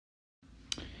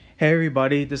Hey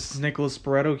everybody, this is Nicholas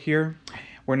Barreto here.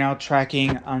 We're now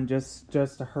tracking on just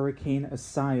a Hurricane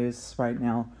Isaias right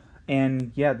now,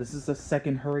 and yeah, this is the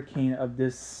second hurricane of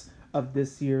this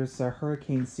year's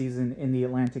hurricane season in the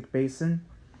Atlantic Basin,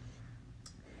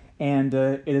 and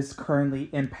it is currently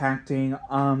impacting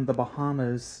the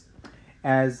Bahamas,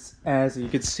 as you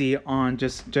can see on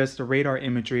just the radar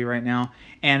imagery right now,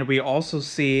 and we also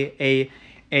see a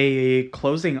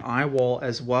closing eye wall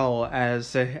as well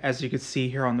as you can see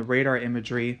here on the radar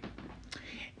imagery,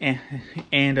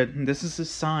 and this is a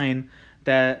sign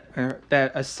that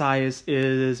Isaias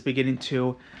is beginning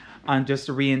to just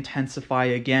re-intensify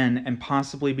again and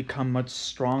possibly become much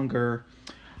stronger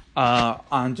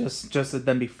on just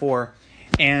than before,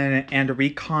 and a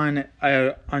recon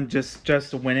on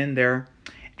just went in there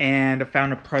and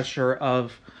found a pressure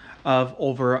of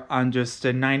over on just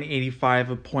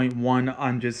 985.1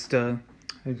 on just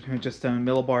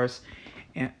millibars,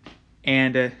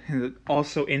 and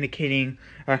also indicating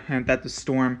that the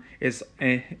storm is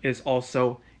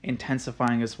also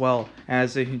intensifying as well,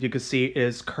 as you can see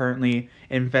is currently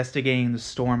investigating the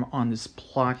storm on this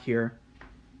plot here.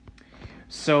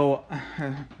 So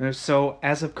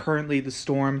as of currently, the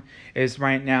storm is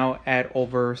right now at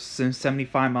over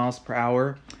 75 miles per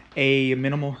hour, a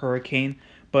minimal hurricane,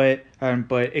 but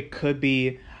it could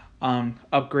be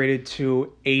upgraded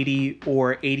to 80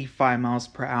 or 85 miles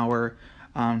per hour,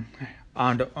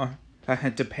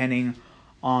 depending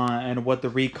on what the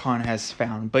recon has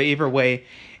found. But either way,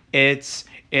 it's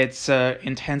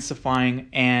intensifying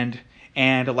and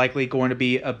likely going to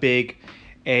be a big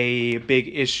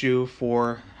issue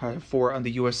for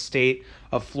the U.S. state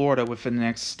of Florida within the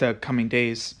next coming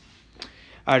days.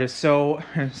 So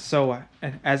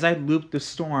as I looped the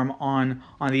storm on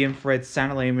the infrared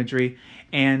satellite imagery,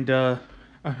 and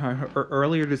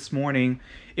earlier this morning,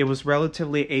 it was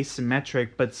relatively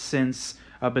asymmetric, but since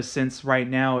right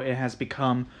now it has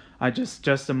become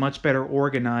just a much better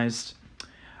organized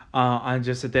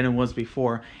than it was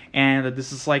before, and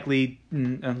this is likely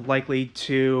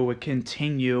to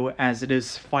continue as it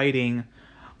is fighting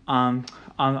on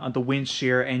the wind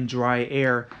shear and dry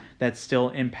air that's still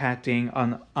impacting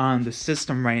on the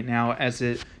system right now as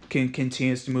it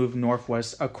continues to move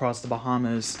northwest across the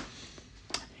Bahamas.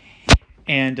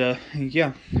 And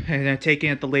taking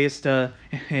at the latest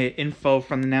info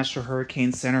from the National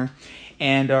Hurricane Center,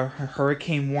 and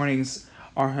hurricane warnings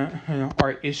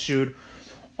are issued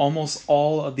almost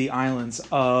all of the islands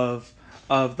of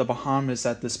the Bahamas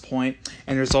at this point,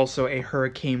 and there's also a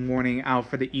hurricane warning out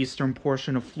for the eastern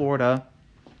portion of Florida,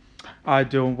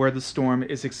 where the storm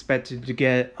is expected to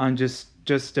get on just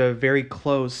very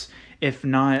close, if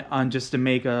not on just to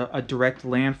make a direct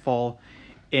landfall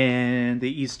in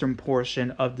the eastern portion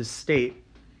of the state.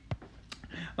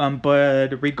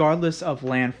 But regardless of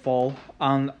landfall,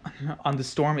 on the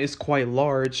storm is quite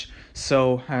large,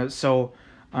 so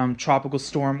tropical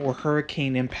storm or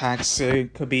hurricane impacts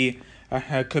could be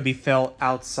felt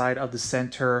outside of the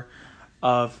center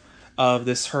of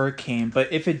this hurricane.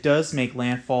 But if it does make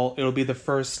landfall, it'll be the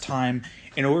first time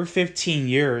in over 15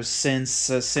 years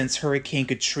since Hurricane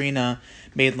Katrina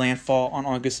made landfall on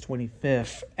August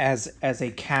 25th as a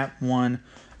Cat 1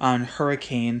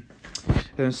 hurricane.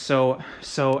 So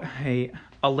a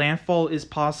landfall is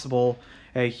possible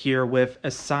here with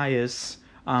Isaias,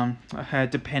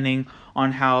 depending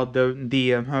on how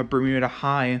the Bermuda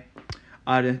High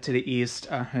to the east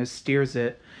steers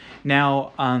it.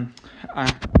 Now,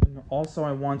 also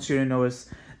I want you to notice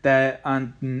that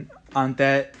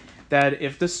that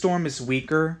if the storm is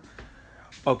weaker,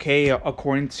 okay,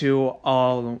 according to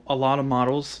a lot of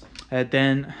models,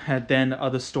 then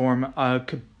the storm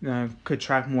could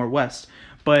track more west.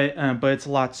 But it's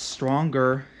a lot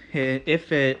stronger.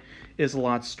 If it is a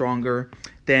lot stronger,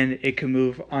 then it can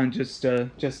move on just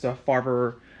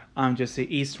farther just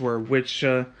the eastward, which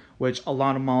a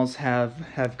lot of models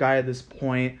have guided this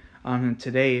point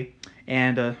today.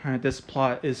 And this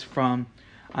plot is from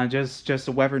just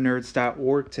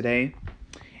weathernerds.org today,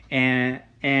 and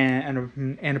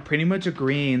pretty much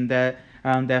agreeing that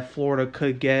that Florida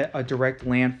could get a direct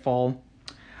landfall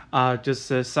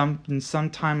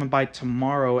sometime by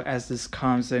tomorrow as this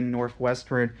comes in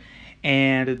northwestward,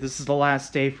 and this is the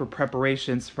last day for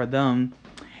preparations for them,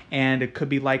 and it could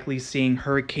be likely seeing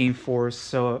hurricane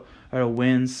force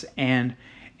winds and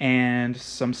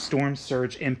some storm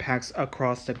surge impacts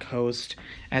across the coast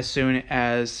as soon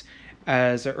as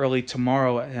early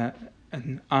tomorrow,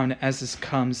 as this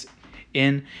comes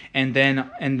in, and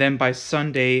then by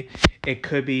Sunday it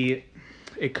could be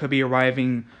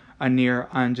arriving near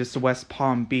on just West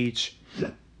Palm Beach.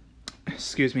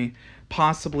 Excuse me.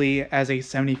 possibly as a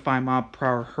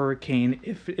 75-mile-per-hour hurricane,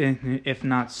 if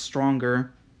not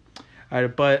stronger.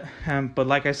 But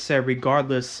like I said,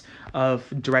 regardless of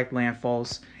direct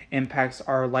landfalls, impacts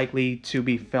are likely to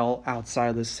be felt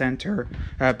outside the center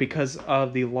because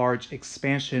of the large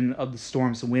expansion of the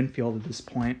storm's wind field at this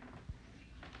point.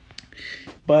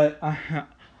 But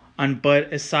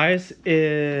Isaias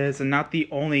is not the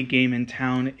only game in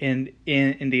town in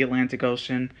the Atlantic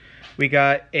Ocean. We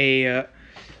got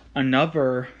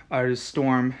another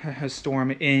storm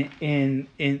in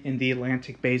the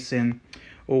Atlantic Basin,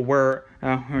 where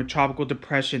Tropical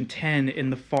Depression 10 in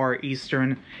the far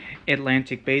eastern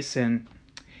Atlantic Basin.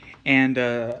 And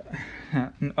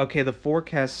okay, the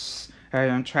forecasts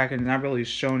I'm tracking not really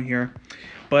shown here,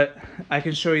 but I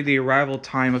can show you the arrival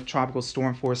time of tropical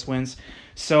storm force winds.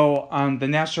 So the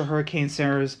National Hurricane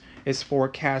Center is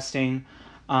forecasting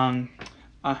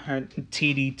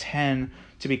TD10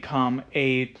 to become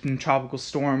a tropical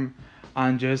storm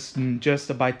on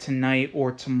just by tonight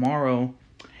or tomorrow,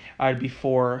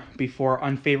 before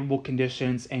unfavorable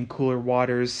conditions and cooler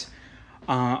waters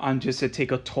just to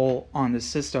take a toll on the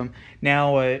system.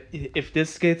 Now, if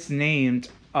this gets named,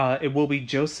 it will be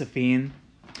Josephine,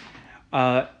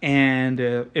 and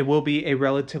it will be a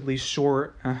relatively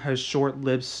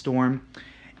short-lived storm,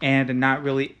 and not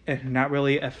really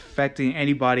affecting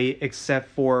anybody except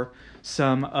for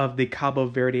some of the Cabo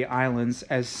Verde Islands,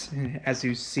 as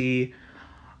you see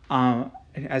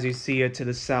it to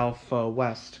the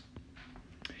southwest.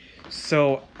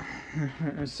 So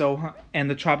and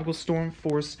the tropical storm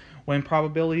force wind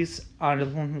probabilities are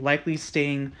likely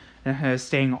staying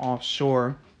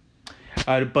offshore,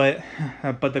 but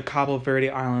the Cabo Verde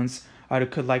Islands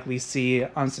could likely see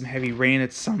some heavy rain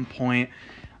at some point,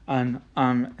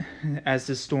 as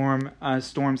the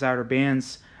storm's outer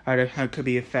bands could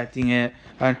be affecting it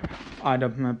by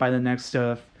the next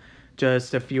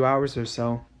just a few hours or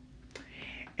so.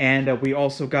 And we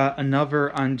also got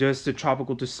another just a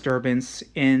tropical disturbance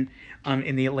in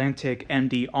the Atlantic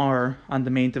MDR on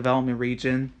the main development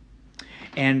region,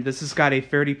 and this has got a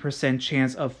 30%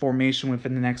 chance of formation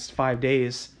within the next 5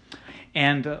 days.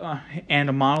 And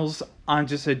the models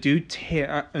just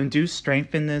do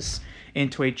strengthen this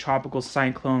into a tropical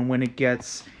cyclone when it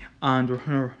gets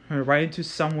right into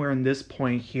somewhere in this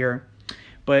point here.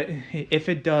 But if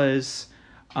it does,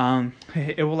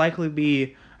 it will likely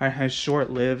be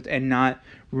short-lived and not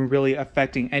really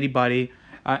affecting anybody,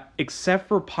 except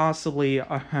for possibly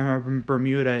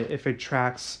Bermuda if it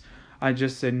tracks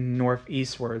just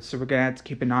northeastward. So we're gonna have to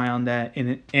keep an eye on that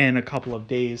in a couple of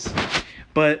days.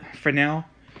 But for now,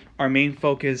 our main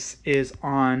focus is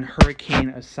on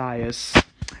Hurricane Isaias,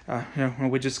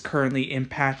 which is currently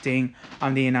impacting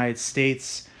the United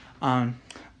States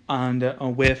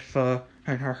with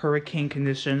hurricane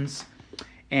conditions,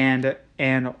 and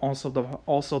also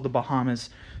the Bahamas.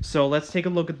 So let's take a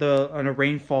look at the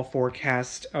rainfall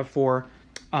forecast for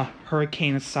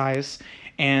Hurricane Isaias.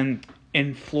 And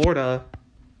in Florida,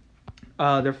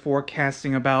 they're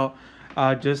forecasting about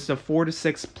just 4 to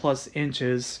 6 plus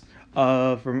inches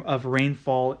of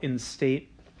rainfall in the state,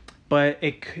 but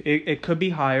it could be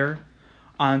higher,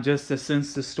 just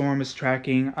since the storm is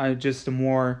tracking just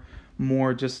more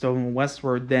just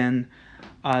westward than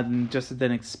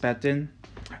expected.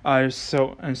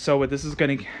 So this is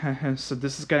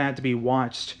gonna have to be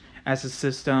watched as the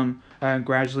system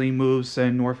gradually moves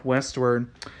northwestward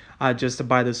just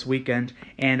by this weekend.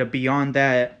 And beyond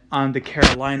that, the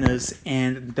Carolinas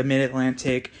and the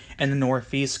Mid-Atlantic and the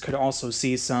Northeast could also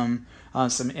see some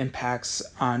impacts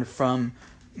from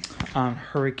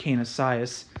Hurricane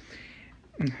Isaias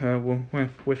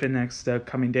within the next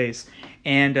coming days.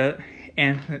 And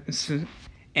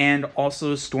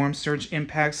also storm surge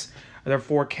impacts. They're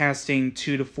forecasting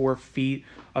 2 to 4 feet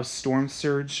of storm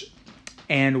surge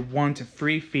and 1 to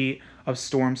 3 feet of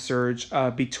storm surge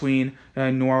between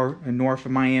north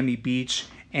of Miami Beach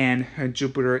and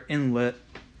Jupiter Inlet.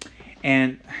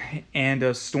 And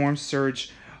storm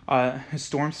surge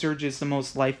is the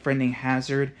most life-threatening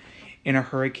hazard in a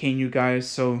hurricane, you guys.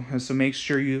 So make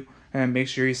sure you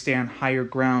stay on higher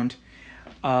ground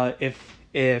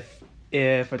if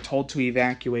told to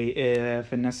evacuate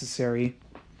if necessary.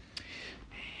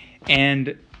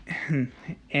 And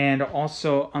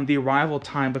also on the arrival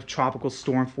time of tropical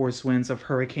storm force winds of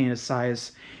Hurricane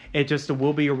Isaias, it just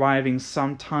will be arriving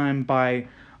sometime by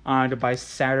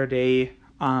Saturday,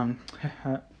 by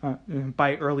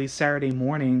early Saturday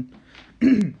morning,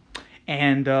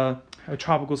 and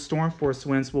tropical storm force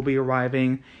winds will be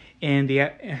arriving in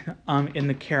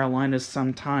the Carolinas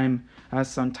sometime by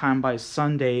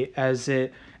Sunday as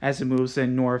it moves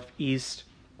in northeast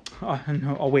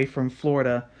away from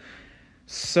Florida.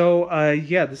 So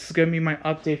yeah, this is gonna be my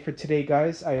update for today,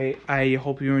 guys. I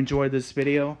hope you enjoyed this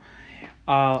video.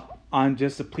 On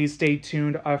just please stay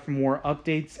tuned for more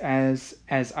updates as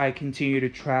I continue to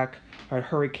track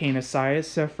Hurricane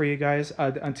Isaias for you guys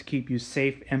to keep you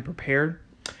safe and prepared.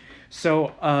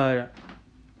 So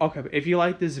okay, if you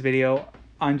like this video,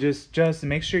 on just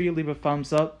make sure you leave a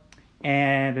thumbs up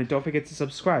and don't forget to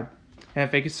subscribe. And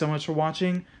thank you so much for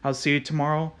watching. I'll see you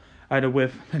tomorrow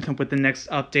with the next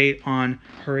update on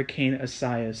Hurricane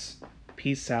Isaias.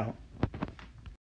 Peace out.